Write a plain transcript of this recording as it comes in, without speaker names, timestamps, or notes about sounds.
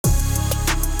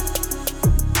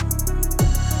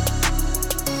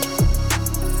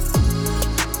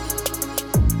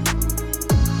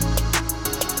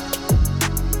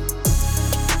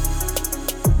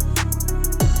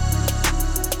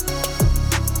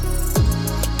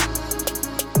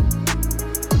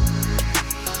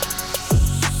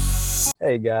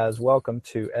Hey guys, welcome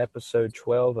to episode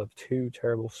 12 of Two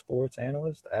Terrible Sports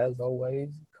Analysts. As always,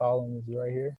 Colin is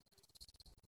right here.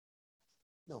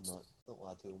 No, I'm not. Don't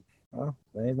lie to him. Oh,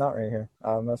 then he's not right here.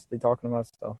 I must be talking to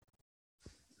myself.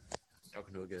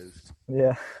 Talking to a ghost.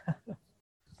 Yeah.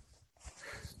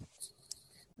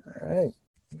 All right.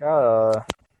 Got a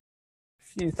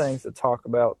few things to talk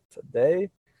about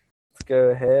today. Let's go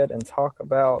ahead and talk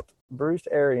about Bruce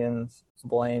Arians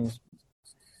blames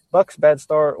Bucks' bad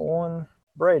start on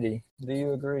Brady. Do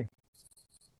you agree?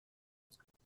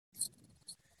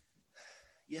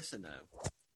 Yes and no.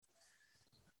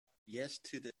 Yes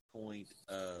to the point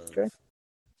of Okay.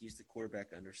 he's the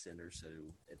quarterback under center, so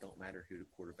it don't matter who the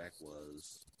quarterback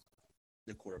was.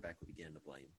 The quarterback would be getting the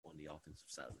blame on the offensive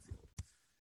side of the field.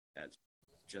 That's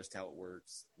just how it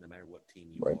works, no matter what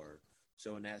team you Right. are.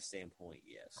 So in that standpoint,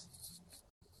 yes.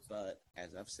 But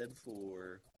as I've said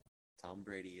before, Tom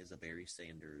Brady is a Barry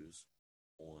Sanders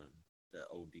on the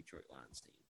old Detroit Lions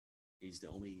team. He's the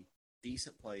only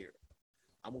decent player.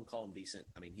 I'm going to call him decent.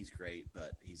 I mean, he's great,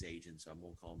 but he's aging, so I'm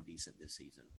going to call him decent this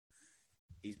season.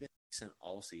 He's been decent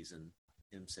all season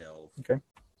himself. Okay.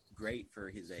 Great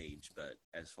for his age, but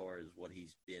as far as what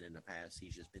he's been in the past,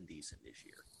 he's just been decent this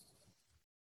year.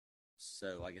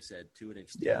 So, like I said, to an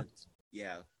extent,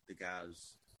 yeah, the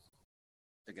guy's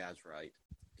right.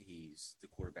 He's the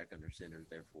quarterback under center,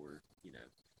 therefore,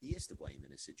 he is to blame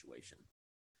in his situation.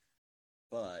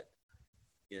 But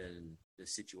in the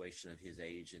situation of his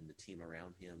age and the team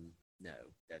around him, no,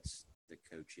 that's the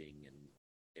coaching and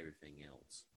everything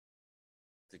else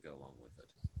to go along with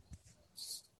it.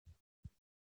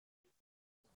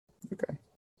 Okay.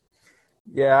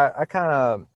 Yeah,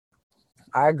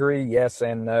 I agree, yes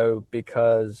and no,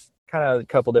 because kind of a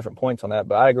couple different points on that,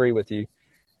 but I agree with you.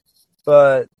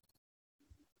 But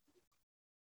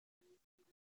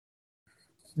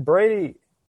Brady,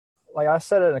 like I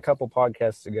said it a couple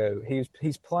podcasts ago, he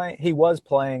was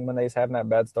playing when they was having that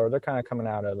bad start. They're kind of coming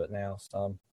out of it now,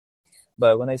 some.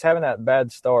 But when he's having that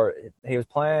bad start, he was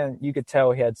playing. You could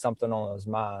tell he had something on his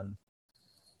mind,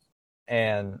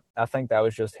 and I think that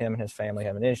was just him and his family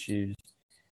having issues.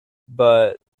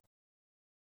 But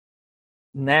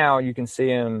now you can see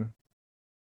him.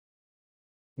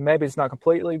 Maybe it's not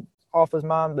completely off his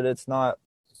mind, but it's not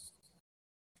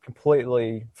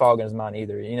completely fogging his mind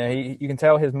either. You can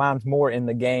tell his mind's more in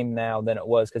the game now than it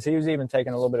was, because he was even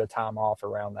taking a little bit of time off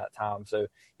around that time. So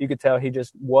you could tell he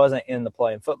just wasn't in the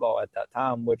playing football at that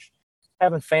time, which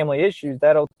having family issues,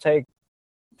 that'll take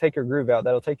your groove out.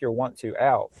 That'll take your want to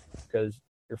out, because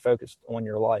you're focused on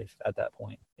your life at that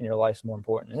point, and your life's more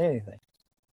important than anything.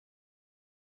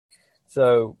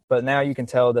 So, but now you can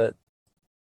tell that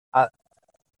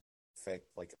Affect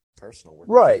like personal work.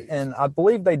 right, and I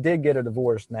believe they did get a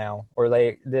divorce now, or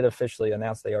they did officially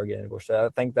announce they are getting a divorce. So I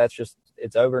think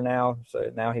it's over now.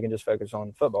 So now he can just focus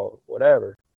on football,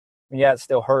 whatever. I mean, yeah, it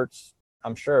still hurts,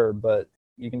 I'm sure, but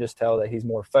you can just tell that he's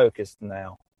more focused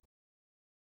now.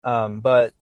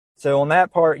 But so on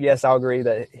that part, yes, I'll agree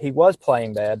that he was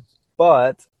playing bad,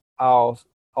 but I'll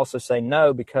also say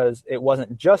no, because it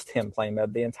wasn't just him playing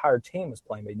bad. The entire team was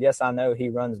playing bad. Yes, I know he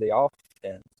runs the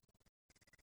offense,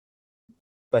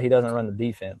 but he doesn't run the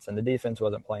defense, and the defense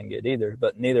wasn't playing good either,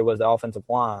 but neither was the offensive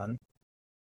line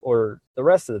or the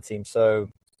rest of the team. So,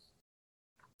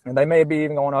 and they may be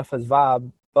even going off his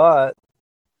vibe, but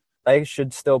they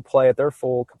should still play at their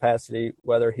full capacity,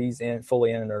 whether he's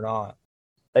fully in it or not.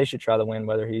 They should try to win,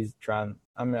 whether he's trying.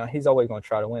 I mean, he's always going to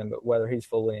try to win, but whether he's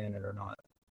fully in it or not.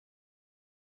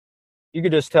 You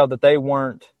could just tell that they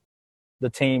weren't the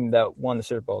team that won the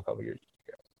Super Bowl a couple years ago.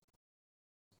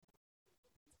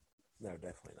 No,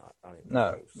 definitely not. Not even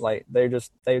No, close. like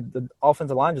the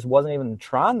offensive line just wasn't even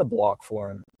trying to block for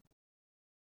him.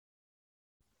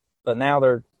 But now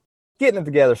they're getting it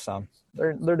together some.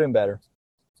 They're doing better.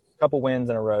 A couple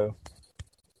wins in a row.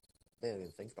 I didn't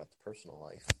even think about the personal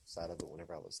life side of it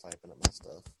whenever I was typing up my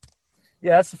stuff.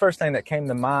 Yeah, that's the first thing that came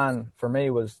to mind for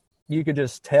me. Was you could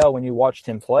just tell when you watched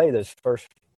him play those first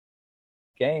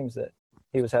games that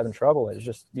he was having trouble. It's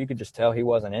just, you could just tell he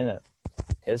wasn't in it.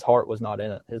 His heart was not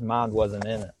in it. His mind wasn't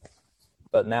in it.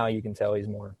 But now you can tell he's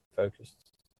more focused.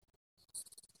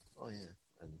 Oh yeah,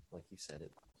 and like you said,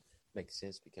 it makes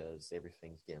sense because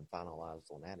everything's getting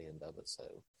finalized on that end of it. So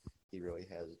he really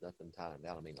has nothing tied him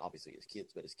down. I mean, obviously his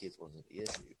kids, but his kids wasn't the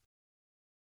issue.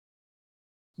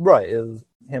 Right. It was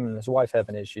him and his wife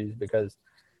having issues because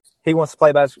he wants to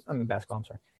play basketball. I'm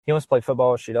sorry. He wants to play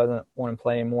football. She doesn't want him to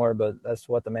play anymore, but that's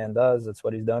what the man does. That's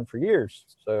what he's done for years.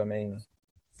 So, I mean,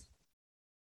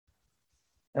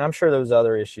 and I'm sure there was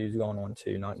other issues going on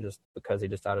too, not just because he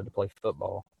decided to play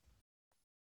football.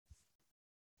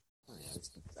 Oh,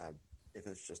 yeah, if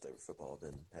it's just over football,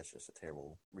 then that's just a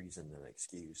terrible reason and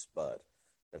excuse. But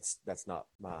that's not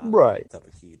my Right. type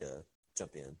of key to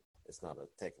jump in. It's not a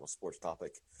technical sports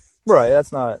topic. Right.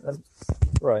 That's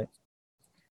right.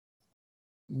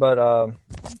 But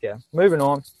yeah. Moving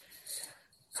on.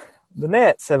 The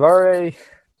Nets have already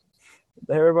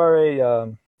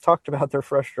talked about their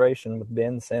frustration with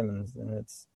Ben Simmons, and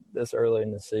it's this early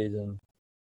in the season.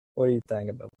 What do you think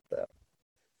about that?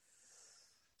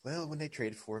 Well, when they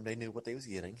traded for him, they knew what they was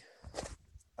getting.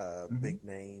 Big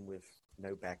name with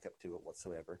no backup to it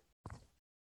whatsoever.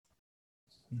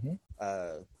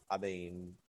 I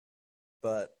mean,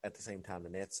 but at the same time, the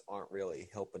Nets aren't really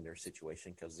helping their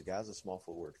situation because the guy's a small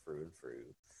forward through and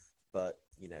through. But,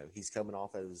 he's coming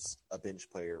off as a bench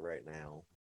player right now.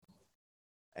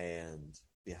 And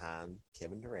behind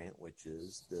Kevin Durant, which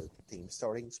is the team's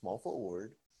starting small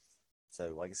forward.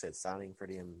 So, like I said, signing for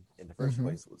him in the first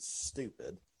place was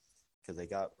stupid because they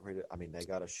got rid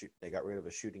of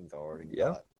a shooting guard and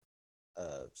got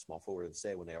a small forward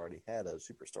instead when they already had a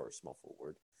superstar small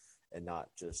forward, and not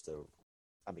just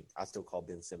I still call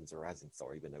Ben Simmons a rising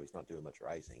star, even though he's not doing much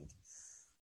rising.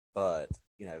 But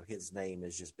his name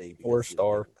is just big or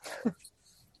star.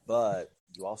 But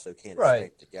you also can't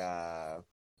expect a guy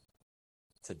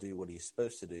to do what he's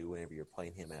supposed to do whenever you're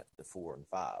playing him at the 4 and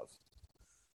 5.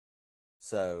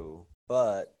 So,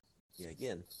 but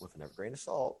again, with another grain of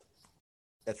salt,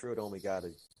 that's really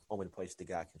the only place the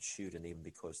guy can shoot and even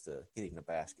be close to hitting the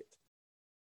basket.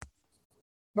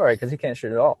 Right, because he can't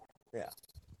shoot at all. Yeah.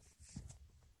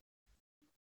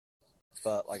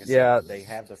 But like I said, they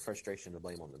have the frustration to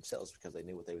blame on themselves because they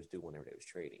knew what they was doing whenever they was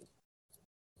trading.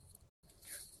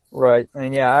 Right,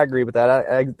 and I agree with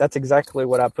that. That's exactly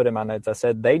what I put in my notes. I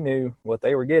said they knew what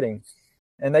they were getting,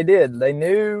 and they did. They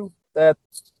knew that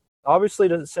obviously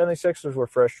the 76ers were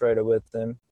frustrated with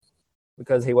him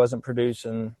because he wasn't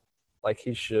producing like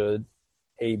he should.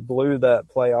 He blew that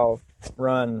playoff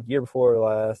run year before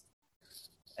last,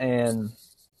 and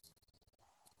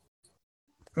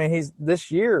I mean, this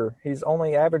year he's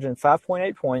only averaging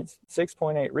 5.8 points,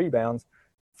 6.8 rebounds,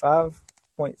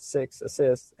 5.6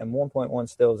 assists, and 1.1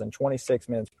 steals in 26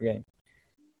 minutes per game.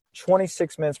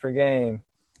 26 minutes per game,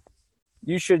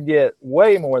 you should get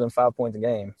way more than 5 points a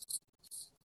game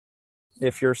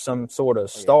if you're some sort of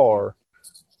star.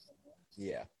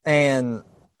 Yeah. And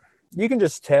you can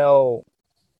just tell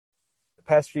the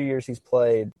past few years he's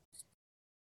played,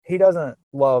 he doesn't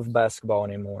love basketball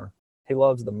anymore. He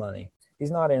loves the money. He's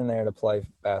not in there to play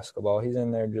basketball. He's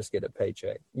in there to just get a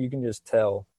paycheck. You can just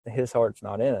tell his heart's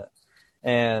not in it.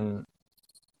 And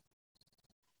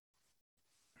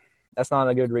that's not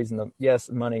a good reason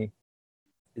yes, money,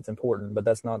 it's important, but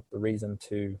that's not the reason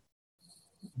to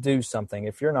do something.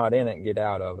 If you're not in it, get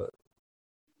out of it.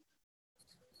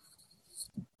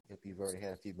 If you've already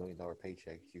had a few $1 million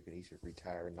paychecks, you can easily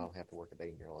retire and not have to work a day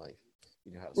in your life.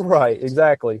 You know how right,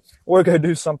 exactly. Or go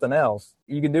do something else.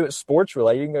 You can do it sports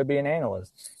related. You can go be an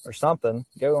analyst or something.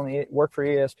 Go work for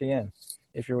ESPN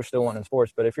if you're still wanting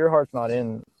sports. But if your heart's not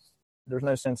in, there's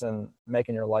no sense in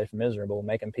making your life miserable,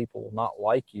 making people not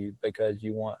like you because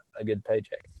you want a good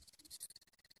paycheck.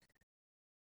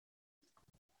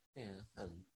 Yeah, and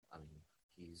I mean,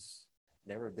 he's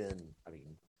never been.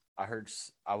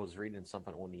 I was reading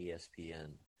something on ESPN,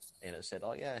 and it said,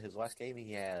 "Oh yeah, his last game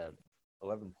he had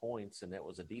 11 points, and that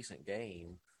was a decent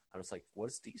game." I was like,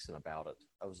 "What's decent about it?"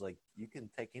 I was like, "You can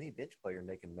take any bench player and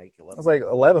they can make 11." I was like,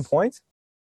 11 points?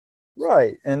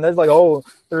 Right, and they're like, "Oh,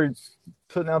 they're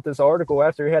putting out this article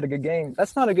after he had a good game."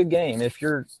 That's not a good game. If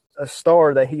you're a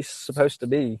star that he's supposed to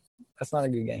be, that's not a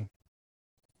good game.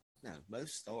 No,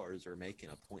 most stars are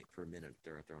making a point per minute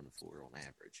they're out there on the floor on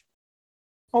average.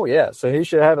 Oh, yeah. So he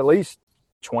should have at least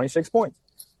 26 points.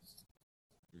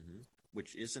 Mm-hmm.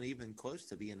 Which isn't even close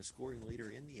to being a scoring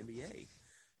leader in the NBA.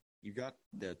 You got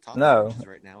the top averages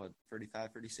right now at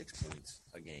 35, 36 points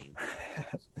a game.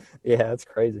 Yeah, that's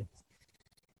crazy.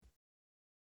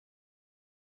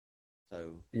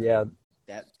 So, yeah,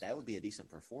 that would be a decent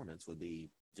performance, would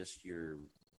be just your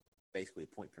basically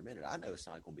a point per minute. I know it's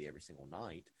not going to be every single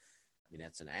night. I mean,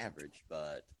 that's an average,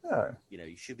 but,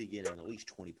 you should be getting at least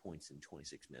 20 points in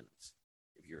 26 minutes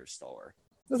if you're a star.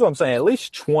 That's what I'm saying. At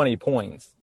least 20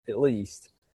 points, at least.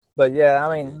 But, yeah,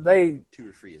 I mean, they... 2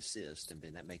 or 3 assists, and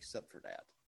then that makes up for that.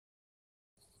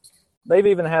 They've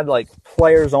even had,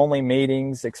 players-only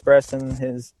meetings expressing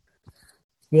his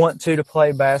want to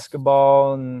play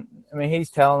basketball. And, I mean, he's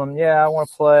telling them, I want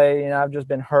to play, I've just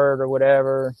been hurt or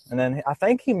whatever. And then I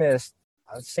think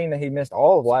I've seen that he missed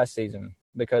all of last season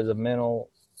because of mental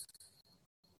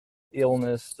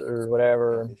illness or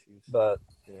whatever. But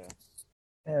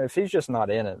if he's just not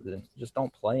in it, then just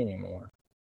don't play anymore.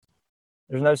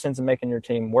 there's no sense in making your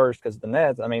team worse because the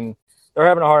Nets, I mean, they're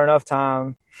having a hard enough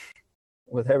time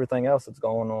with everything else that's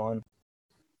going on.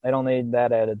 They don't need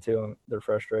that added to them, their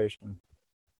frustration.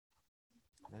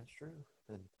 That's true.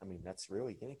 And, I mean, that's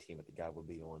really any team that the guy would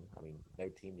be on. I mean, no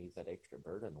team needs that extra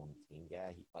burden on the team.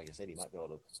 Yeah, like I said, he might be able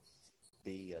to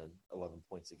be an 11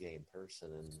 points a game person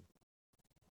and,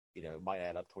 it might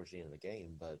add up towards the end of the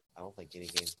game, but I don't think any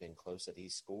game's been close that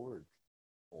he's scored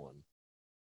on.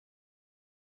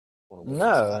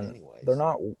 No, and anyways. they're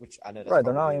not. Which I know that's right,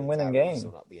 they're not even winning Kyrie games.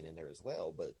 still not being in there as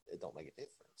well, but it don't make a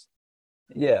difference.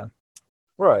 Yeah,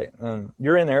 right.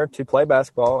 You're in there to play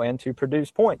basketball and to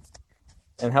produce points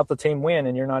and help the team win,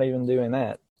 and you're not even doing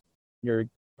that. You're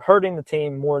hurting the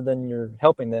team more than you're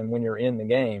helping them when you're in the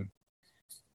game.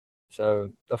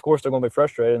 So, of course, they're going to be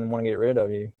frustrated and want to get rid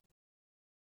of you.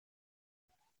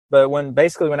 But when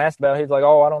asked about it, he's like,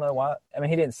 oh, I don't know why. I mean,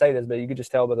 he didn't say this, but you could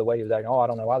just tell by the way he was acting, oh, I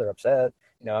don't know why they're upset.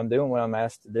 I'm doing what I'm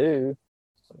asked to do.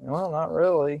 Well, not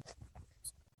really.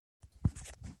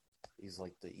 He's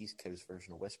like the East Coast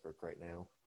version of Westbrook right now.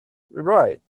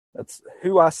 Right. That's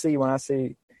who I see when I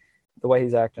see the way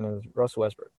he's acting as Russell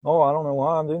Westbrook. Oh, I don't know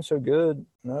why I'm doing so good.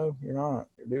 No, you're not.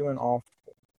 You're doing awful.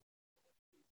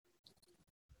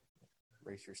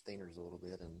 Raise your standards a little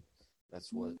bit, and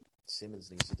that's what Simmons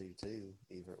needs to do too.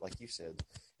 Either, like you said,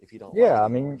 if you don't like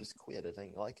it anymore, just quit. It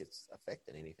ain't like it's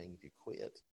affecting anything if you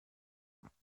quit.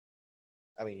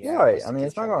 I mean, right. I mean,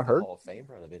 it's not going to hurt. Hall of Fame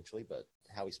run eventually, but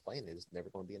how he's playing is never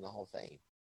going to be in the Hall of Fame.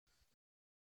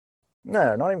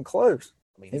 No, not even close.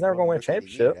 I mean, he's never going to win a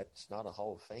championship. That's not a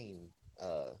Hall of Fame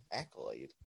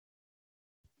accolade.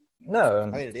 No, I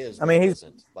mean it is. I mean, he's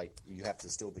like you have to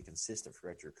still be consistent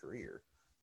throughout your career.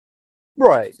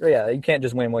 Right. Yeah, you can't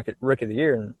just win Rookie of the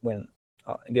Year and win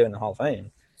and get in the Hall of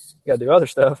Fame. You got to do other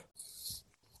stuff.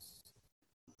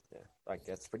 Yeah, like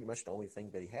that's pretty much the only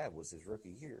thing that he had was his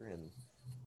rookie year, and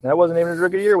that wasn't even his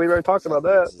rookie year. We already talked about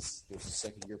that. He was a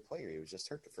second-year player. He was just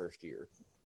hurt the first year.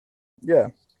 Yeah.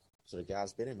 So the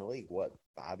guy's been in the league,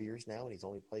 5 years now, and he's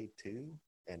only played 2,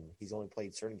 and he's only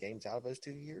played certain games out of those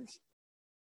 2 years?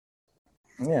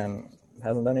 Yeah, and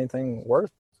hasn't done anything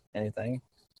worth anything.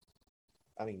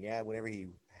 I mean, yeah, whenever he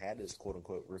had his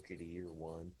quote-unquote Rookie of the Year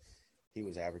one, he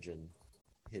was averaging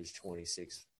his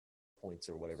 26 points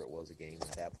or whatever it was a game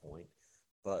at that point.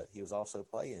 But he was also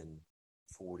playing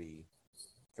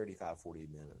 35, 40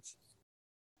 minutes.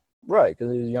 Right,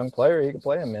 because he's a young player. He can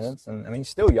play in minutes. And, I mean, he's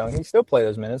still young. He still play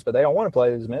those minutes, but they don't want to play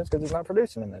those minutes because he's not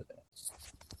producing in those minutes.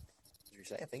 As you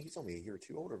say, I think he's only a year or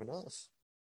two older than us.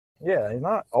 Yeah, he's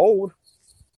not old.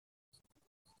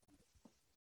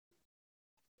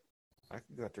 I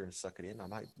could go out there and suck it in. I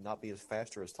might not be as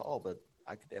fast or as tall, but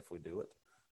I could definitely do it.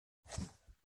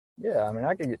 Yeah, I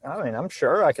mean, I'm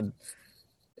sure I could.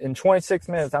 In 26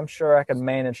 minutes, I'm sure I could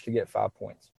manage to get 5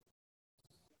 points.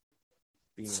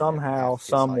 Somehow,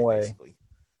 some way. Basically.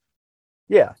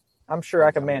 Yeah, I'm sure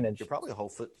I can manage. You're probably a whole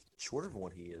foot shorter than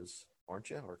what he is, aren't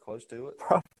you? Or close to it?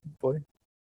 Probably.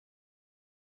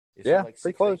 Is he like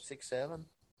pretty close. 6'7"?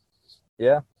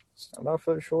 Yeah, about a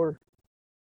foot shorter.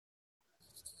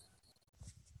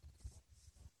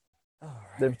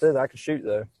 Right. Then I can shoot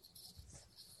though.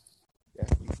 Yeah,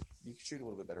 you can shoot a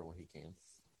little bit better when he can.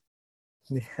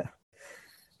 Yeah.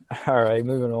 All right,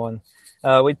 moving on.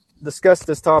 We discussed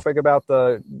this topic about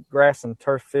the grass and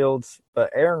turf fields, but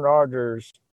Aaron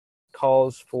Rodgers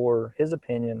calls for his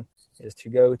opinion is to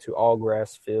go to all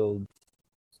grass fields.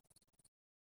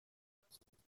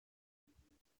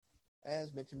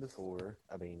 As mentioned before,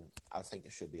 I mean, I think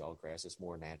it should be all grass. It's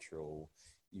more natural.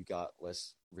 You got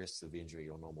less risks of injury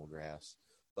on normal grass.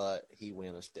 But he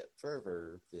went a step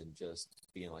further than just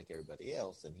being like everybody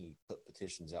else, and he put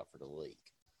petitions out for the league.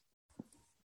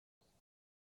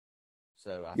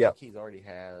 So I think he's already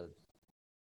had,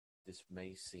 this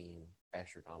may seem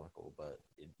astronomical, but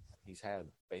he's had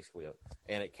basically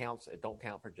and it don't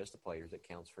count for just the players, it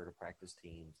counts for the practice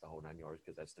teams, the whole 9 yards,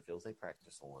 because that's the fields they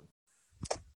practice on.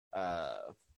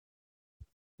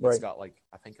 It's got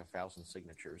I think 1,000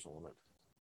 signatures on it.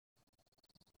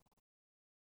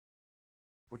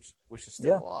 Which is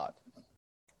still a lot.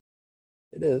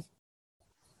 It is.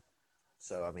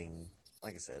 So, I mean,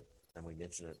 like I said, and we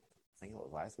mentioned it, I think it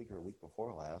was last week or a week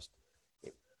before last,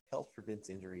 it helps prevent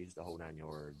injuries, the whole 9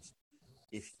 yards.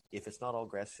 If it's not all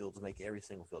grass fields, make every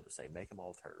single field the same. Make them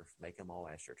all turf. Make them all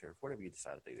AstroTurf. Whatever you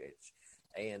decide to do.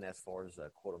 And as far as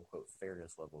the quote-unquote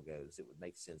fairness level goes, it would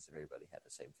make sense if everybody had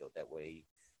the same field. That way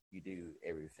you do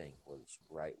everything was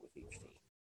right with each team.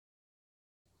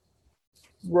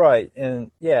 Right, and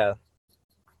yeah,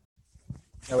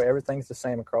 everything's the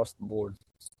same across the board.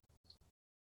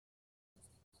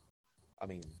 I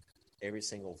mean, every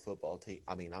single football team.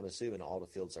 I mean, I'm assuming all the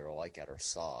fields that are like that are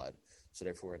sod. So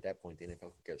therefore, at that point, the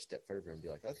NFL could go a step further and be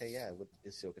like, okay, yeah,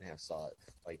 this field can have sod.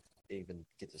 Like, even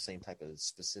get the same type of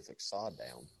specific sod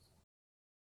down.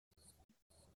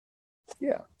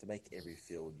 Yeah. To make every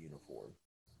field uniform.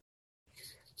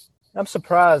 I'm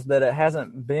surprised that it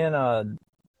hasn't been a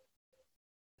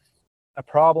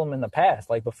problem in the past,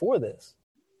 like before this.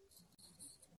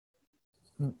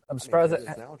 I'm surprised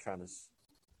that now trying to.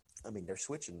 They're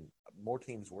switching. More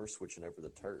teams were switching over the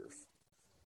turf,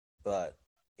 but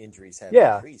injuries have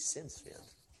increased since then.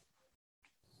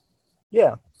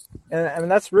 Yeah,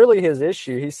 and that's really his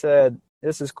issue. He said,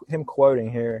 this is him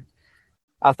quoting here,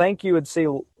 I think you would see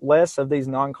less of these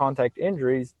non-contact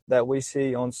injuries that we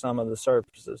see on some of the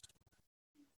surfaces.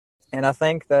 And I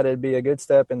think that it'd be a good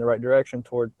step in the right direction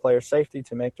toward player safety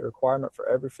to make the requirement for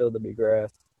every field to be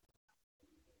grass.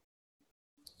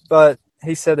 But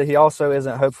he said that he also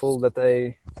isn't hopeful that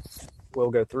they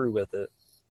will go through with it.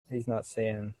 He's not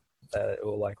saying that it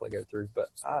will likely go through. But,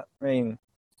 I mean,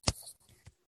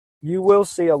 you will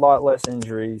see a lot less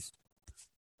injuries.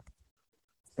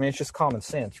 I mean, it's just common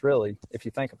sense, really, if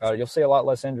you think about it. You'll see a lot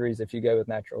less injuries if you go with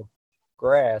natural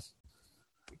grass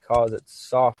because it's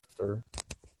softer.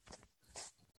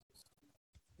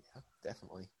 Yeah,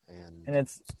 definitely. And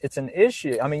it's an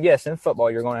issue. I mean, yes, in football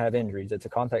you're going to have injuries. It's a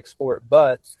contact sport,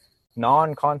 but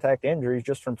non-contact injuries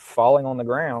just from falling on the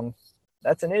ground,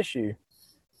 that's an issue.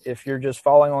 If you're just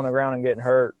falling on the ground and getting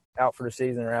hurt, out for the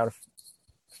season or out a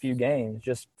few games,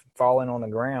 just falling on the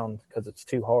ground because it's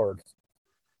too hard.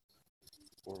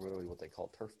 Or really what they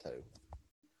call turf toe.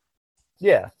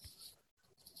 Yeah.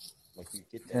 Like you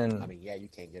get that. And, you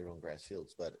can't get it on grass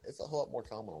fields, but it's a whole lot more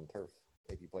common on turf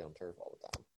if you play on turf all the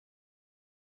time.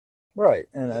 Right.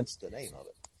 And that's the name of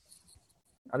it.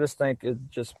 I just think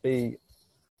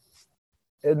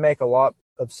it'd make a lot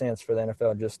of sense for the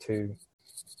NFL just to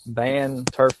ban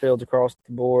turf fields across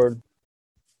the board,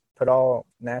 put all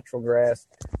natural grass,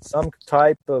 some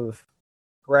type of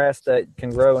grass that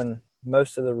can grow in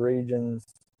most of the regions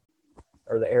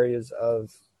or the areas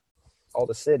of all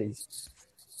the cities.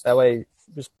 That way,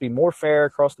 just be more fair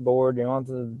across the board. You don't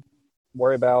have to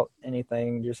worry about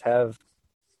anything. Just have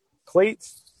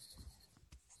cleats.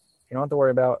 You don't have to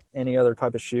worry about any other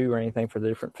type of shoe or anything for the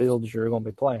different fields you're going to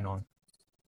be playing on.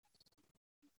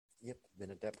 Yep.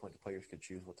 Then at that point, the players could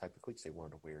choose what type of cleats they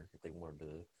wanted to wear. If they wanted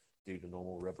to do the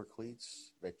normal rubber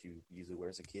cleats that you usually wear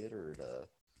as a kid or the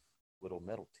little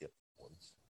metal tip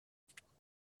ones.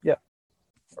 Yeah.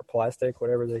 Or plastic,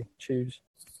 whatever they choose.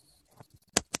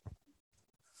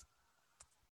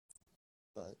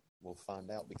 But we'll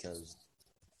find out because,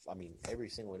 every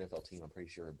single NFL team, I'm pretty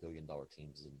sure, are billion-dollar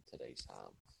teams in today's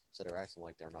time. So they're acting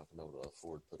like they're not going to be able to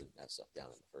afford putting that stuff down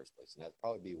in the first place. And that'd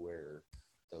probably be where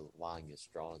the line gets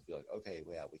drawn and be like, okay,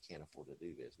 well, we can't afford to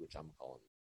do this, which I'm calling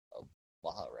a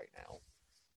lie right now.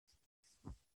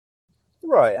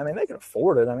 Right. They can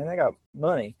afford it. They got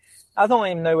money. I don't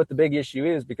even know what the big issue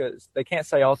is because they can't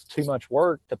say, it's too much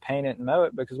work to paint it and mow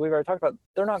it because we've already talked about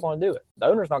they're not going to do it. The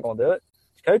owner's not going to do it.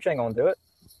 The coach ain't going to do it.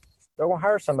 They're going to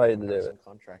hire somebody to do it.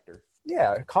 Contractor.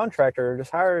 Yeah, a contractor.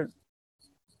 Just hire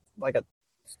like a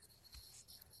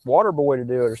water boy to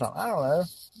do it or something. I don't know.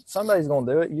 Somebody's going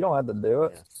to do it. You don't have to do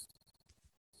it.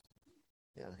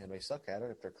 Yeah, and they suck at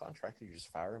it. If they're contracted, you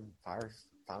just fire them,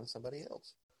 find somebody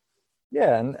else.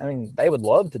 Yeah, and they would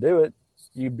love to do it.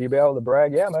 You'd be able to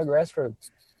brag, yeah, mow grass for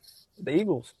the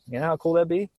Eagles. You know how cool that'd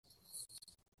be?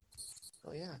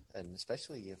 Oh, yeah, and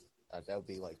especially if that would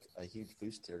be like a huge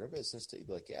boost to their business to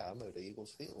be like, yeah, I mowed the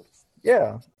Eagles field.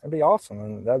 Yeah, that'd be awesome,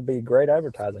 and that'd be great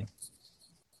advertising.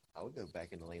 I would go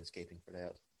back into landscaping for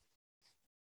that.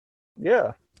 Yeah,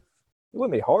 it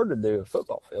wouldn't be hard to do a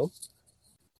football field.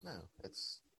 No,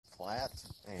 it's flat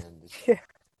and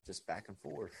just back and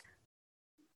forth.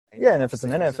 Yeah, and if it's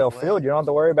an NFL field, you don't have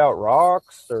to worry about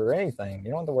rocks or anything.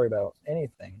 You don't have to worry about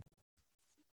anything.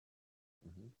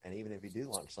 Mm-hmm. And even if you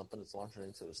do launch something, it's launching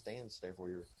into the stands. Therefore,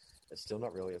 it's still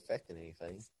not really affecting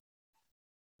anything.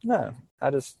 No,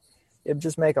 it'd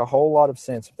just make a whole lot of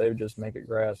sense if they would just make it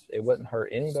grass. It wouldn't hurt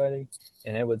anybody,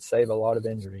 and it would save a lot of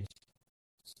injuries.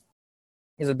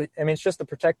 It's just to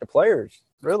protect the players,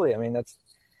 really. I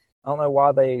don't know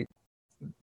why they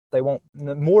won't.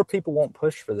 More people won't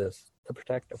push for this to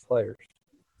protect the players.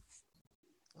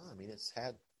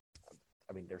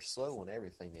 They're slow on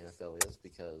everything the NFL is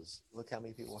because look how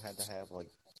many people had to have,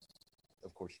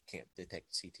 of course you can't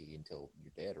detect CTE until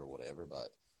you're dead or whatever, but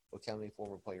look how many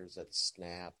former players that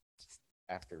snapped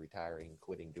after retiring,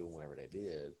 quitting, doing whatever they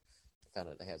did, found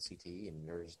out they had CTE, and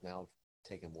they're just now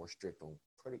taking more strict on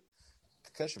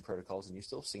concussion protocols, and you've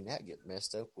still seen that get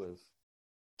messed up with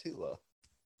Tua.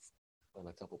 on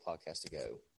a couple podcasts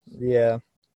ago. Yeah.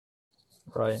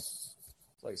 Right.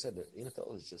 Like I said, the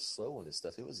NFL is just slow on this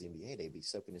stuff. It was the NBA, they'd be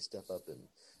soaking this stuff up, and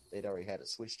they'd already had it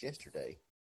switched yesterday.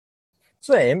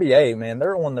 So the NBA, man,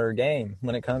 they're on their game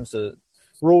when it comes to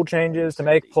rule changes to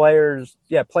make player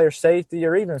safety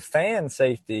or even fan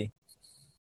safety.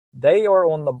 They are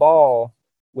on the ball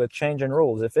with changing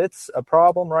rules. If it's a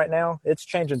problem right now, it's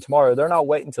changing tomorrow. They're not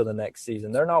waiting till the next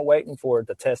season. They're not waiting for it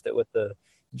to test it with the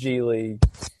G League.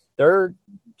 They're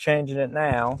changing it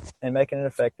now and making it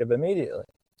effective immediately.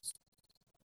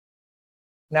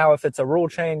 Now, if it's a rule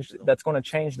change that's going to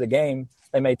change the game,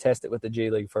 they may test it with the G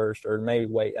League first or may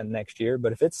wait next year.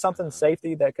 But if it's something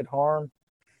safety that could harm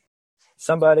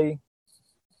somebody,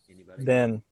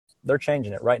 then they're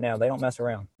changing it right now. They don't mess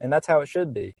around. And that's how it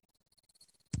should be.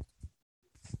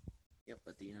 Yep,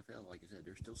 but the NFL, like I said,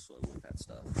 they're still slow with that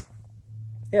stuff.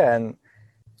 Yeah, and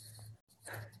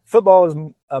football is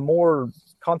a more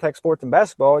contact sport than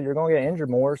basketball. You're going to get injured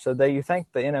more, so you think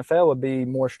the NFL would be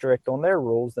more strict on their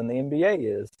rules than the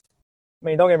NBA is. I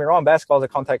mean, don't get me wrong, basketball is a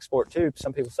contact sport too.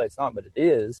 Some people say it's not, but it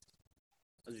is.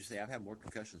 I was just saying, I've had more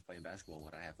concussions playing basketball than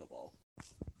what I have football.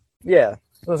 Yeah.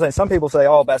 I was saying, some people say,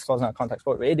 oh, basketball is not a contact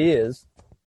sport. But it is.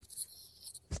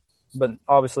 But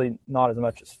obviously not as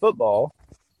much as football,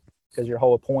 because your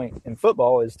whole point in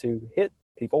football is to hit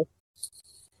people.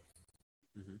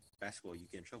 Mm-hmm. Basketball, you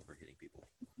get in trouble for hitting people.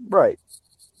 Right.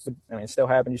 But, I mean, it still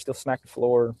happens. You still smack the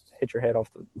floor, hit your head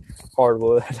off the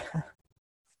hardwood.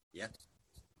 Yeah.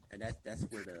 And that's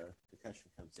where the concussion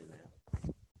comes in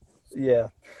now. Yeah.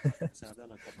 So I've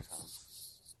done it a couple times.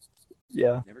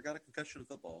 Yeah. Never got a concussion in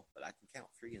football, but I can count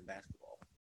 3 in basketball.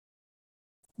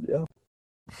 Yeah.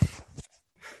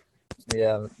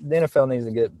 Yeah. The NFL needs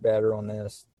to get better on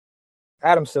this.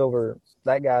 Adam Silver,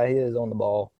 that guy, he is on the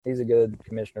ball. He's a good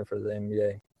commissioner for the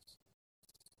NBA.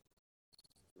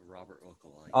 Robert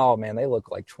lookalike. Oh, man, they look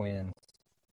like twins.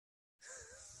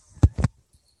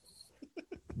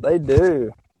 They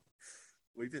do.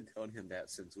 We've been telling him that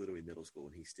since literally middle school,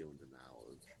 and he's still in denial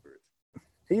over it.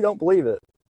 He don't believe it.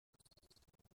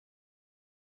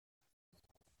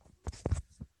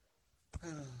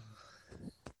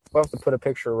 We'll have to put a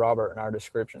picture of Robert in our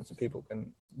description so people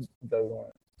can vote on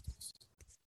it.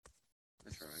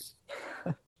 That's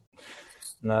right.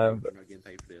 No. I'm not getting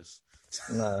paid for this.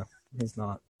 No, he's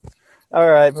not. All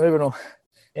right, moving on.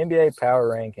 NBA power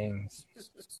rankings.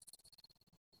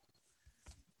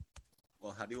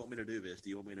 Well, how do you want me to do this? Do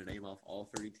you want me to name off all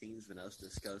 30 teams and us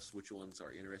discuss which ones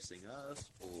are interesting us,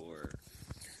 or?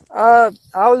 I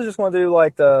was just going to do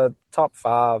like the top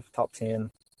 5, top 10.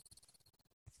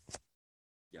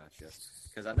 Gotcha.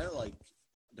 Because I know like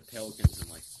the Pelicans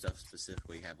and like stuff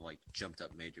specifically have like jumped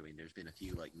up majorly, and there's been a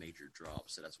few like major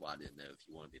drops, so that's why I didn't know if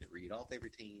you wanted me to read off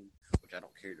every team, which I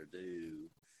don't care to do,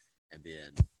 and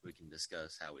then we can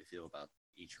discuss how we feel about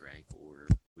each rank, or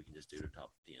we can just do the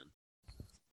top 10.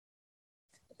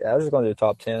 Yeah, I was just going to do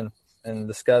top 10 and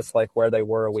discuss like where they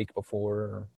were a week before,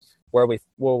 or where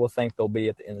we'll think they'll be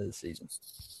at the end of the season.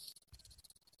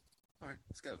 All right,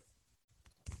 let's go.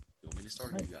 You want me to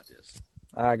start? Or you got this?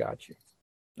 I got you.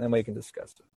 Then we can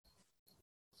discuss it.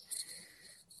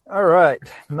 All right,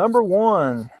 number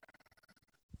 1,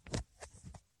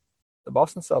 the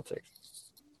Boston Celtics.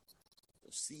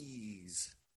 The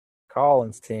C's.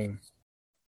 Collins team.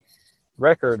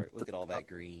 Record. Right, look at all that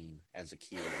green as a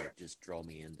kid that just draw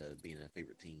me into being a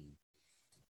favorite team.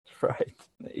 Right.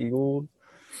 The Eagles.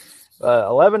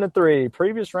 11-3.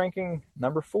 Previous ranking,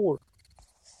 number 4.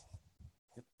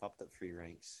 Yep, popped up 3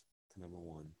 ranks to number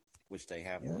 1, which they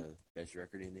have the best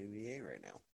record in the NBA right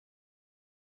now.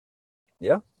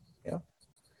 Yeah.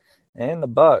 And the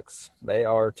Bucks, they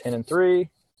are 10-3.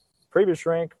 Previous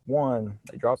rank 1.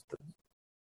 They dropped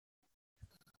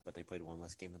But they played one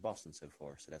less game than Boston so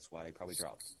far, so that's why they probably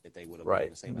dropped. If they would have right. won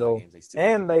the same amount of games, they still.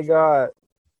 And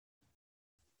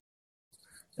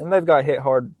they've got hit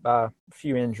hard by a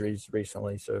few injuries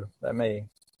recently, so that may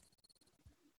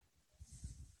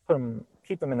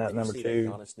keep them in that number 2. Did you see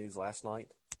that Giannis news last night?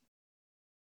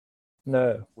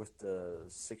 No. With the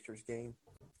Sixers game?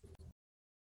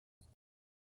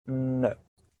 No.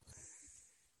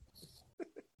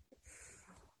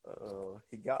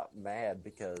 He got mad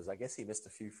because I guess he missed a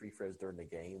few free throws during the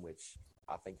game, which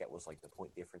I think that was like the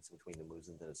point difference between them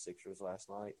losing to the Sixers last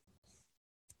night.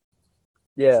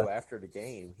 Yeah. So after the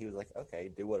game, he was like, okay,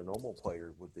 do what a normal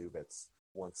player would do that's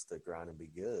wants to grind and be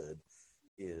good,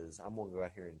 is I'm going to go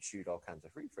out here and shoot all kinds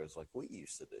of free throws like we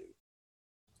used to do.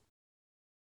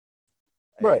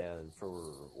 Right. And for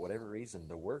whatever reason,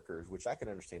 the workers, which I can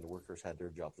understand, the workers had their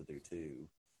job to do too.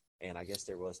 And I guess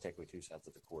there was technically 2 sides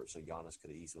of the court, so Giannis could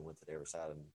have easily went to the other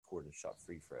side of the court and shot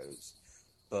free throws.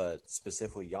 But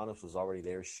specifically, Giannis was already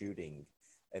there shooting,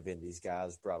 and then these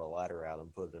guys brought a ladder out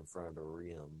and put it in front of the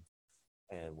rim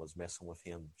and was messing with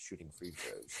him shooting free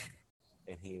throws.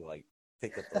 And he, like,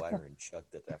 picked up the ladder and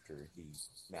chucked it after he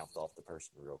mouthed off the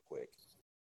person real quick.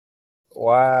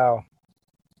 Wow.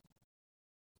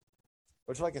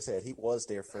 Which, like I said, he was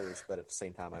there first, but at the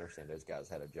same time, I understand those guys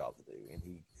had a job to do.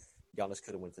 And Giannis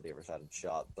could have went to the other side and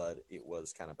shot, but it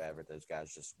was kind of bad that those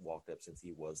guys just walked up since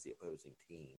he was the opposing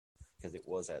team. Because it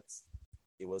was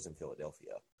in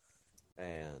Philadelphia,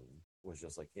 and was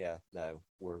just like, yeah, no,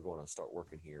 we're going to start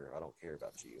working here. I don't care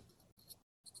about you.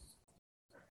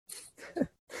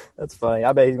 That's funny.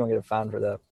 I bet he's going to get a fine for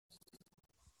that.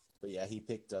 But yeah, he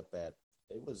picked up I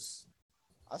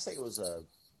say it was a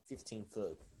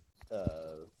 15-foot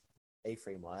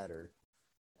A-frame ladder,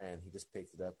 and he just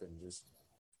picked it up and just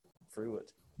threw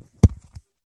it.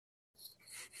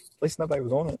 At least nobody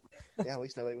was on it. Yeah, at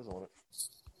least nobody was on it.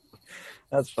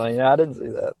 That's funny. Yeah, I didn't see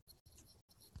that.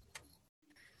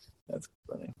 That's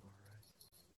funny.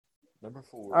 Number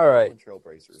 4. All right.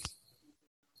 Trailblazers.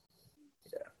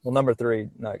 Yeah. Well, number 3,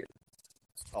 Nuggets.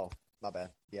 Oh, my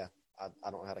bad. Yeah, I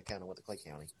don't know how to count them with the Clay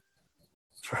County.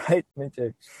 Right, me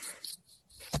too.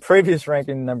 Previous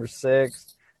ranking number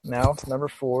 6. Now number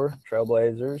 4,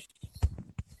 Trailblazers.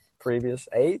 Previous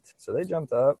 8, so they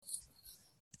jumped up.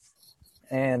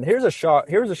 And here's a shock.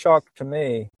 Here's a shock to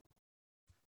me.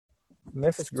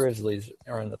 Memphis Grizzlies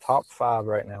are in the top 5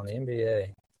 right now in the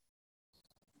NBA.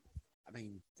 I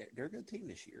mean, they're a good team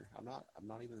this year. I'm not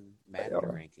even mad at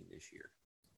their ranking this year.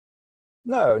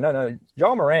 No.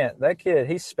 Ja Morant, that kid,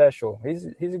 he's special.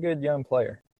 He's a good young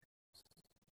player.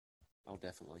 Oh,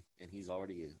 definitely. And he's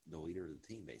already the leader of the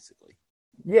team, basically.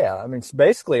 Yeah, I mean, it's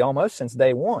basically almost since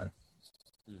day one.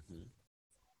 Mm-hmm.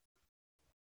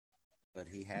 But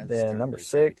he has then number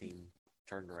 6 team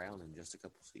turned around in just a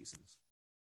couple seasons.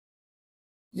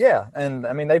 Yeah, and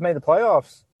I mean they've made the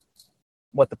playoffs.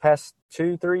 What, the past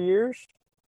 2-3 years?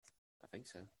 I think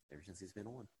so. Ever since he's been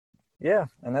on. Yeah,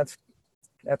 and that's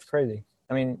crazy.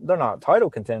 I mean, they're not title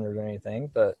contenders or anything,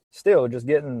 but still, just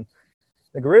getting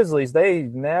the Grizzlies.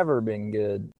 They've never been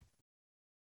good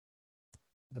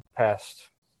the past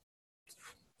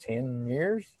 10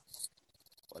 years.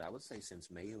 Well, I would say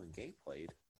since Mayo and Gay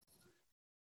played.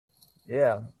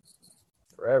 Yeah,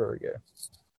 forever ago.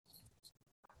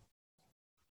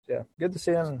 Yeah, good to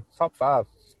see them in top 5.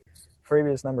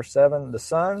 Previous number 7, the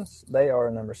Suns. They are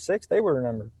number 6. They were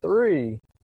number 3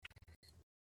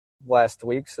 last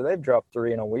week, so they've dropped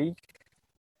 3 in a week.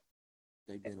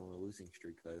 They've been on a losing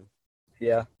streak, though.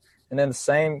 Yeah, and then the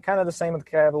same with the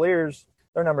Cavaliers.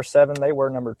 They're number 7. They were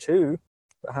number 2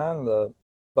 behind the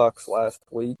Bucks last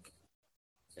week.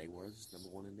 They was number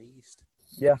 1 in the East.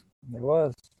 Yeah, it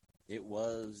was. It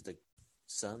was the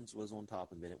Suns was on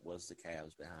top, and then it was the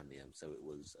Cavs behind them. So it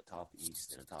was a top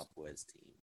East and a top West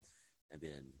team. And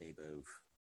then they both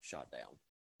shot down.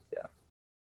 Yeah.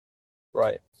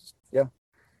 Right. Yeah.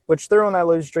 Which they're on that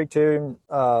losing streak too.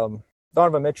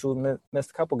 Donovan Mitchell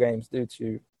missed a couple games due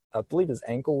to, I believe, his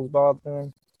ankle was bothering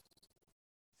him.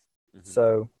 Mm-hmm.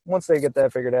 So once they get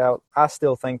that figured out, I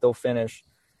still think they'll finish,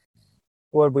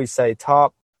 what would we say,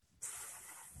 top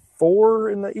 4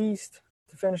 in the East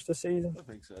to finish the season? I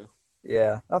think so.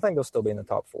 Yeah, I think they'll still be in the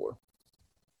top 4.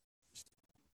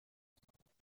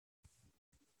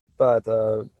 But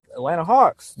Atlanta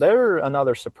Hawks, they're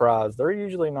another surprise. They're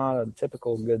usually not a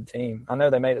typical good team. I know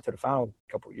they made it to the final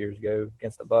a couple of years ago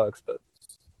against the Bucks, but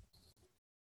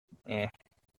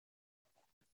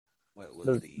Well, it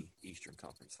was the Eastern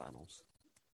Conference Finals.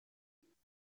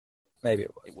 Maybe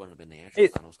it was. It wouldn't have been the actual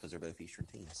finals because they're both Eastern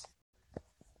teams.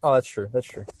 Oh, that's true.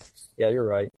 Yeah, you're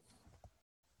right.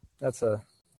 That's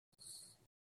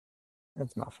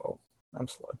my fault. I'm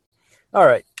slow. All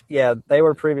right. Yeah, they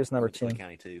were previous number 10. Clay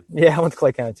County too. Yeah, I went to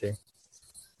Clay County too.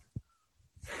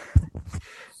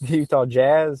 The Utah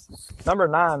Jazz, number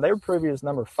 9. They were previous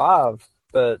number 5,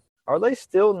 but are they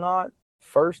still not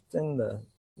first in the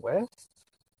West?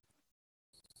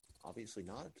 Obviously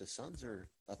not. The Suns are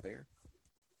up there.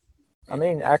 I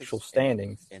mean, actual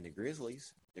standings. And the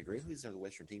Grizzlies are the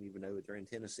Western team, even though they're in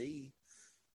Tennessee.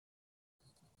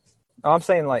 Oh, I'm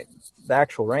saying like the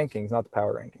actual rankings, not the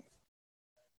power rankings.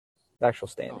 The actual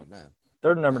standings. Oh no,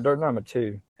 they're number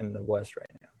 2 in the West right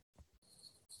now.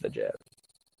 The Jazz.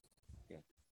 Yeah.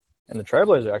 And the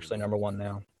Trailblazers are actually number 1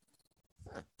 now.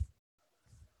 Oh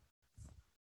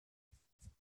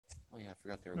yeah, I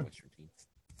forgot they were a Western team.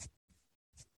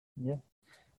 Yeah.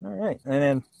 All right. And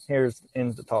then here's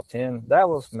in the top 10.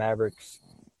 Dallas Mavericks,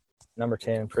 number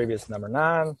 10, previous number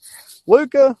 9.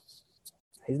 Luka.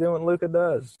 He's doing what Luka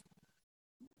does.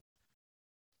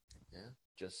 Yeah.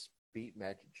 Just beat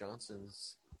Magic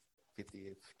Johnson's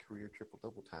 50th career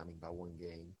triple-double timing by one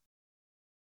game.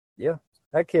 Yeah,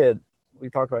 that kid we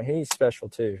talked about, he's special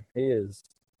too. He's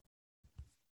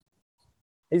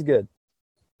good.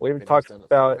 We've talked He's done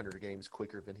about 400 games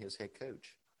quicker than his head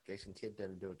coach. Jason Kidd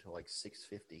didn't do it until like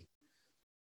 650.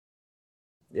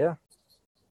 Yeah.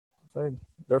 So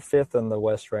they're fifth in the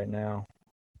West right now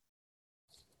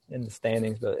in the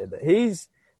standings, but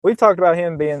we've talked about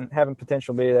him having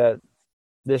potential to be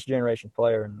this generation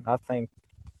player, and I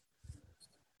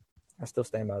still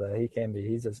stand by that. He can be.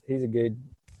 He's a good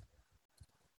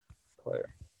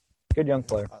player, good young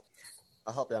player.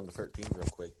 I'll hop down to 13 real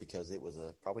quick because it was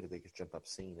probably the biggest jump I've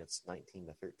seen. It's 19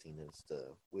 to 13. It's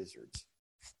the Wizards.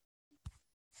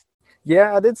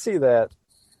 Yeah, I did see that.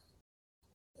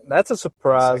 That's a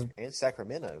surprise. And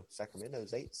Sacramento.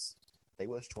 Sacramento's 8. They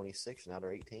was 26, now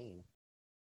they're 18.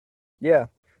 Yeah,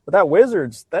 but that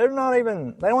Wizards, they don't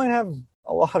even have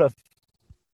a lot of.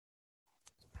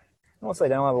 I don't want to say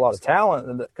they don't have a lot of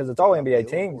talent because it's all NBA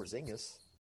teams. Porzingis.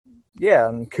 Yeah,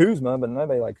 and Kuzma, but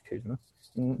nobody likes Kuzma.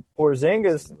 And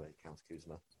Porzingis. Nobody counts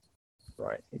Kuzma.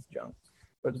 Right, he's junk.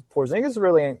 But Porzingis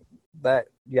really ain't that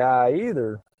guy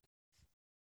either.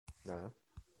 No.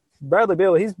 Bradley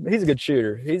Beal, he's a good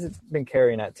shooter. He's been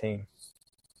carrying that team.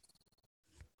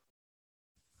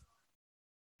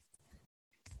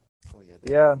 Oh, yeah.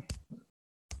 Yeah.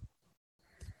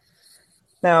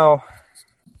 Now,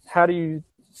 how do you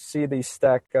see these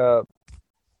stack up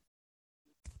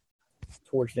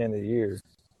towards the end of the year?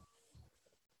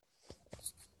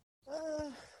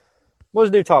 Let's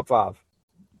do top 5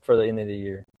 for the end of the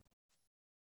year.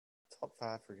 Top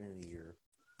 5 for the end of the year.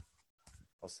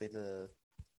 I'll say the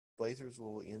Blazers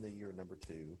will end the year number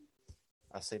 2.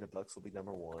 I say the Bucks will be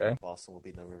number 1. Okay. Boston will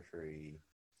be number 3.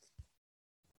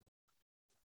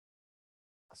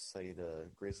 I say the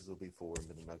Grizzlies will be 4, and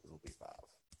then the Nuggets will be 5.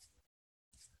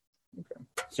 Okay.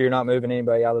 So you're not moving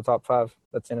anybody out of the top 5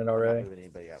 that's in it already? I'm not moving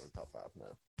anybody out of the top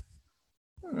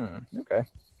 5, no. Okay.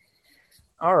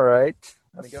 All right.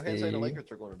 Go ahead and say the Lakers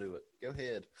are going to do it. Go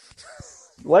ahead.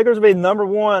 Lakers will be number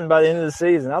 1 by the end of the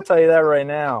season. I'll tell you that right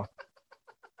now.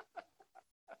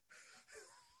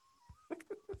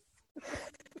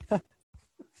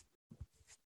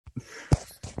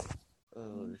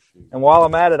 Oh, shoot. And while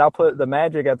I'm at it, I'll put the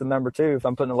Magic at the number 2 if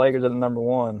I'm putting the Lakers at the number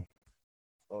 1.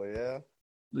 Oh, yeah?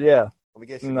 Yeah. Let me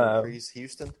guess you're going to increase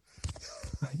Houston?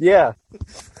 Yeah.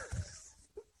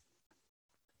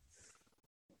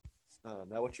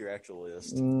 Now what's your actual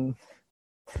list?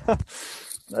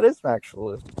 That is my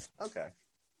actual list. Okay.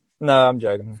 No, I'm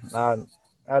joking. No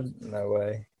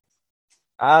way.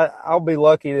 I'll be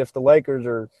lucky if the Lakers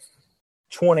are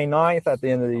 29th at the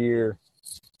end of the year.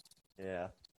 Yeah.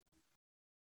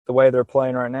 The way they're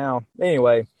playing right now.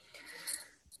 Anyway,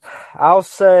 I'll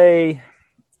say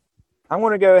I'm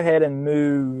going to go ahead and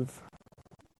move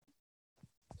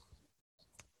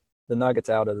the Nuggets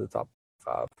out of the top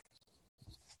 5.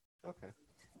 Okay.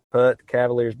 Put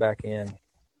Cavaliers back in.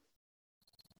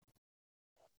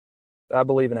 I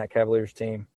believe in that Cavaliers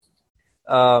team.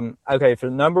 Okay, for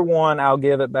number 1, I'll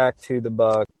give it back to the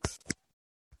Bucks.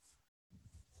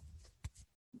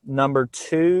 Number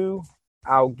 2,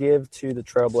 I'll give to the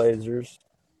Trailblazers.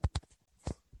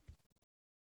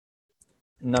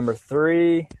 Number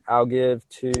 3, I'll give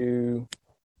to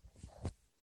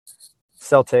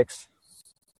Celtics.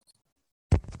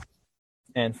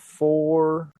 And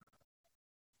 4,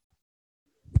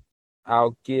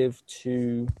 I'll give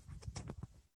to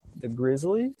the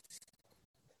Grizzlies.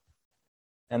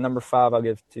 And number 5, I'll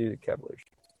give to the Cavaliers.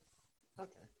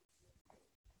 Okay.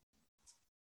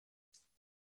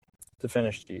 To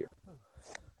finish the year.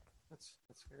 That's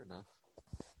fair enough.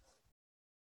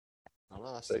 I don't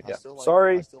know. I So, still, yeah. I still like,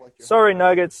 Sorry. I still like your Sorry, Hawks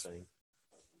Nuggets. thing.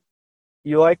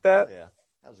 You like that? Yeah,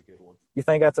 that was a good one. You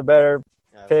think that's a better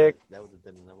pick? That would have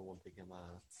been the number 1 pick in my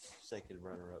second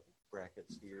runner-up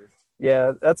brackets here.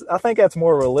 Yeah, I think that's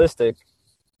more realistic.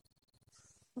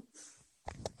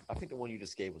 I think the one you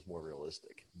just gave was more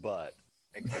realistic, but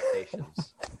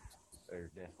expectations are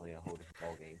definitely a whole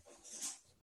different ballgame.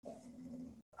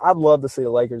 I'd love to see the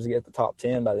Lakers get the top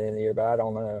 10 by the end of the year, but I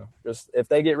don't know. Just if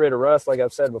they get rid of Russ, like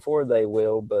I've said before, they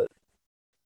will. But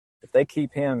if they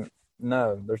keep him,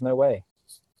 no, there's no way.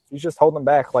 He's just holding them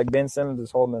back, like Ben Simmons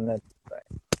is holding them back.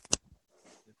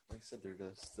 Like I said, they're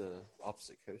just the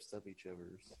opposite coast of each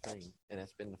other's thing, and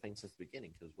that's been the thing since the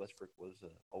beginning. Because Westbrook was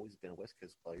always been a West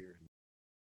Coast player.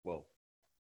 Well,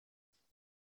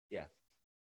 yeah,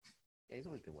 he's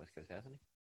always been West Coast, hasn't he?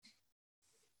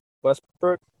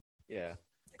 Westbrook? Yeah.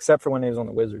 Except for when he was on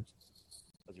the Wizards.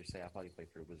 As you say, I thought he played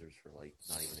for the Wizards for like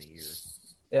not even a year.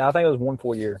 Yeah, I think it was 1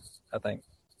 full year, I think.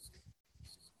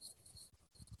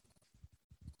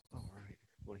 Oh,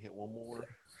 Want to hit one more?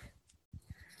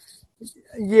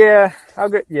 Yeah, I'll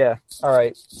get. Yeah, all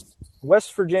right.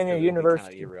 West Virginia University.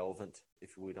 Kind of irrelevant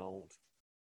if we don't.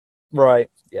 Right.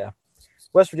 Yeah.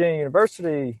 West Virginia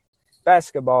University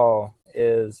basketball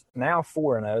is now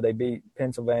 4-0. They beat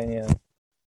Pennsylvania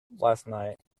last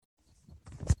night.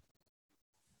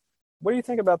 What do you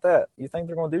think about that? You think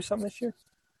they're going to do something this year?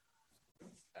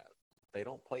 They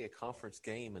don't play a conference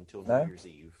game until No? New Year's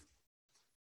Eve.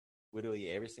 Literally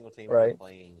every single team Right. they're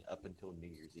playing up until New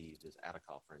Year's Eve is out of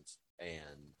conference,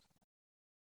 and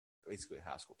basically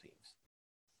high school teams.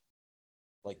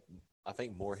 Like, I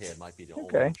think Moorhead might be the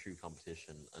only true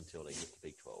competition until they get to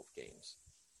Big 12 games.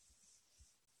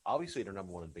 Obviously, they're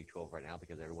number one in the Big 12 right now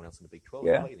because everyone else in the Big 12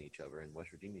 is playing each other, and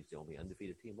West Virginia is the only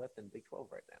undefeated team left in the Big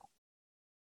 12 right now.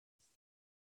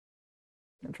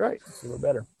 That's right. So we're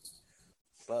better.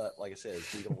 But, like I said,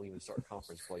 we don't even start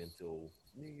conference play until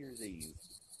New Year's Eve.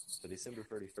 So December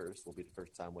 31st will be the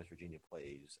first time West Virginia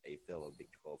plays a fellow Big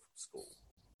 12 school.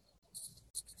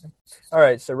 All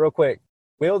right, so real quick,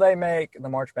 will they make the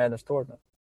March Madness tournament?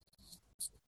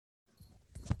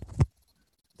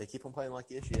 They keep on playing like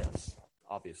this, yes,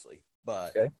 obviously.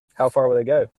 But how far will they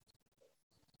go?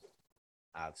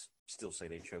 I'd still say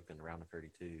they choke in the round of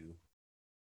 32.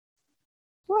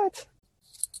 What?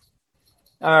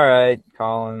 All right,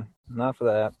 Colin, enough of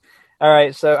that. All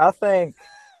right, so I think,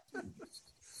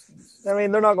 I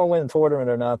mean, they're not going to win the tournament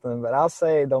or nothing, but I'll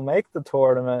say they'll make the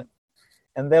tournament,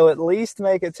 and they'll at least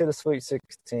make it to the Sweet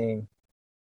 16.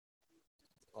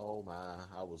 Oh, my.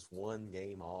 I was one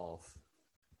game off.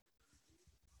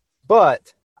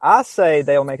 But I say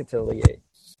they'll make it to the Elite Eight.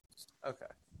 Okay.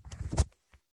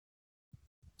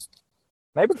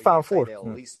 Maybe the Final Four. They'll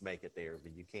at least make it there,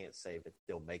 but you can't say that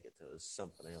they'll make it to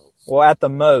something else. Well, at the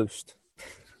most.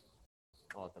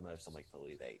 Oh, at the most, they'll make the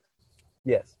Elite Eight.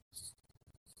 Yes.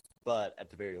 But at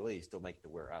the very least, they'll make it to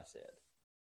where I said.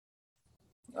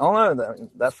 I don't know.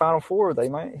 That Final Four, they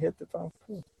might hit the Final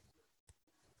Four.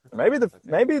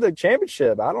 Maybe the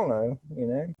championship. I don't know. You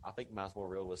know. I think mine's more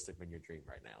realistic than your dream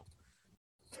right now.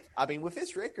 I mean, with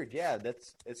this record, yeah,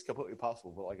 it's completely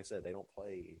possible. But like I said, they don't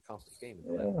play a conference game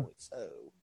until that point. So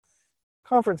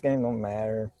conference game don't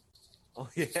matter. Oh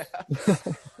yeah.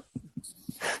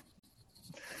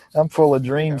 I'm full of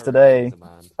dreams today.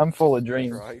 I'm full of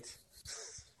dreams. That's right.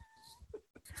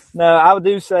 No, I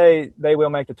do say they will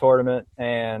make the tournament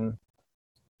and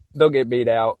they'll get beat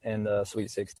out in the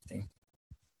Sweet 16.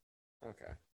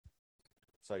 Okay.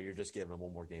 So you're just giving them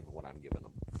one more game than what I'm giving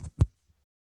them.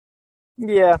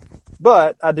 Yeah,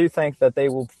 but I do think that they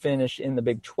will finish in the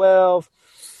Big 12.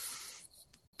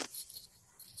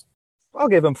 I'll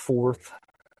give them fourth.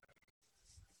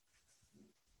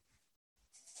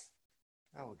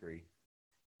 I'll agree.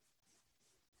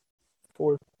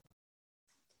 Fourth.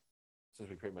 Since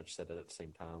we pretty much said it at the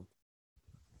same time.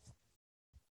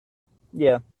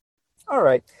 Yeah. All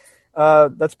right.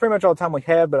 That's pretty much all the time we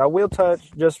have, but I will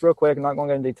touch just real quick. I'm not going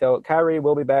to go into detail. Kyrie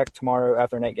will be back tomorrow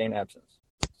after an 8-game absence.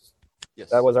 Yes.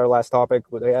 That was our last topic.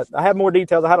 I had more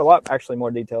details. I had a lot, actually,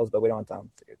 more details, but we don't have time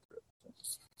to get through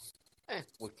it.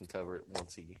 We can cover it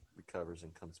once he recovers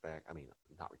and comes back. I mean,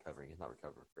 not recovering. He's not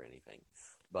recovering for anything.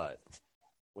 But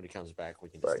when he comes back, we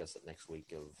can discuss it next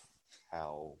week of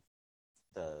how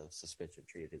the suspension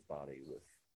treated his body with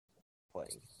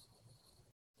playing.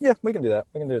 Yeah, we can do that.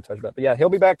 We can do a touch about it. But yeah, he'll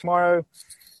be back tomorrow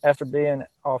after being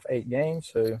off 8 games.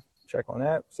 So check on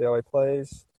that. See how he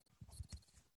plays.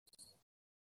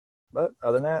 But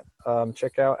other than that,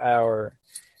 check out our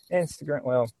Instagram.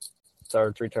 Well, it's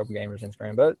our Three Terrible Gamers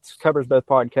Instagram, but it covers both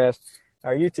podcasts.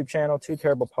 Our YouTube channel, Two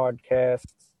Terrible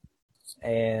Podcasts,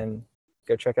 and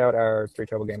go check out our Three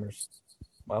Terrible Gamers,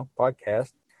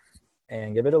 podcast,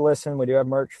 and give it a listen. We do have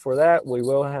merch for that. We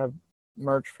will have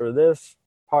merch for this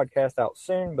podcast out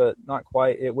soon, but not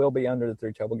quite. It will be under the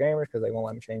Three Terrible Gamers because they won't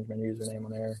let me change my username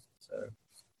on there. So.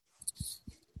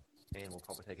 And we'll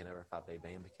probably take another 5-day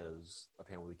ban because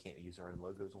apparently we can't use our own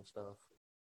logos on stuff.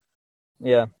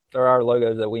 Yeah, there are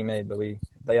logos that we made, but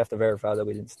they have to verify that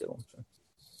we didn't steal them.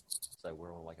 So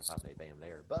we're on like a 5-day ban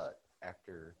there. But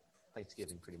after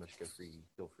Thanksgiving, pretty much feel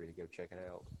free to go check it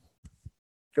out.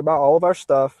 Go buy all of our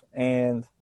stuff and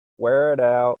wear it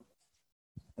out.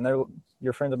 And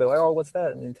your friends will be like, "Oh, what's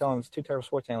that?" And you tell them it's Two Terrible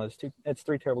Sports Analysts. It's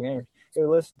Three Terrible Gamers. Go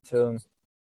listen to them,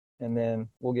 and then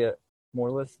we'll get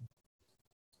more listens.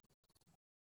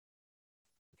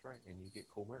 Right, and you get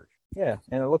cool merch. Yeah,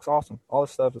 and it looks awesome. All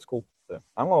this stuff is cool. So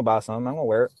I'm gonna buy some. I'm gonna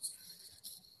wear it.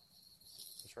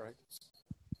 That's right.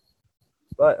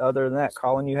 But other than that,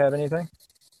 Colin, you have anything?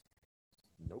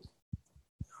 Nope.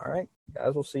 All right,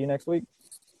 guys. We'll see you next week.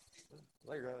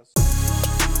 Later, guys.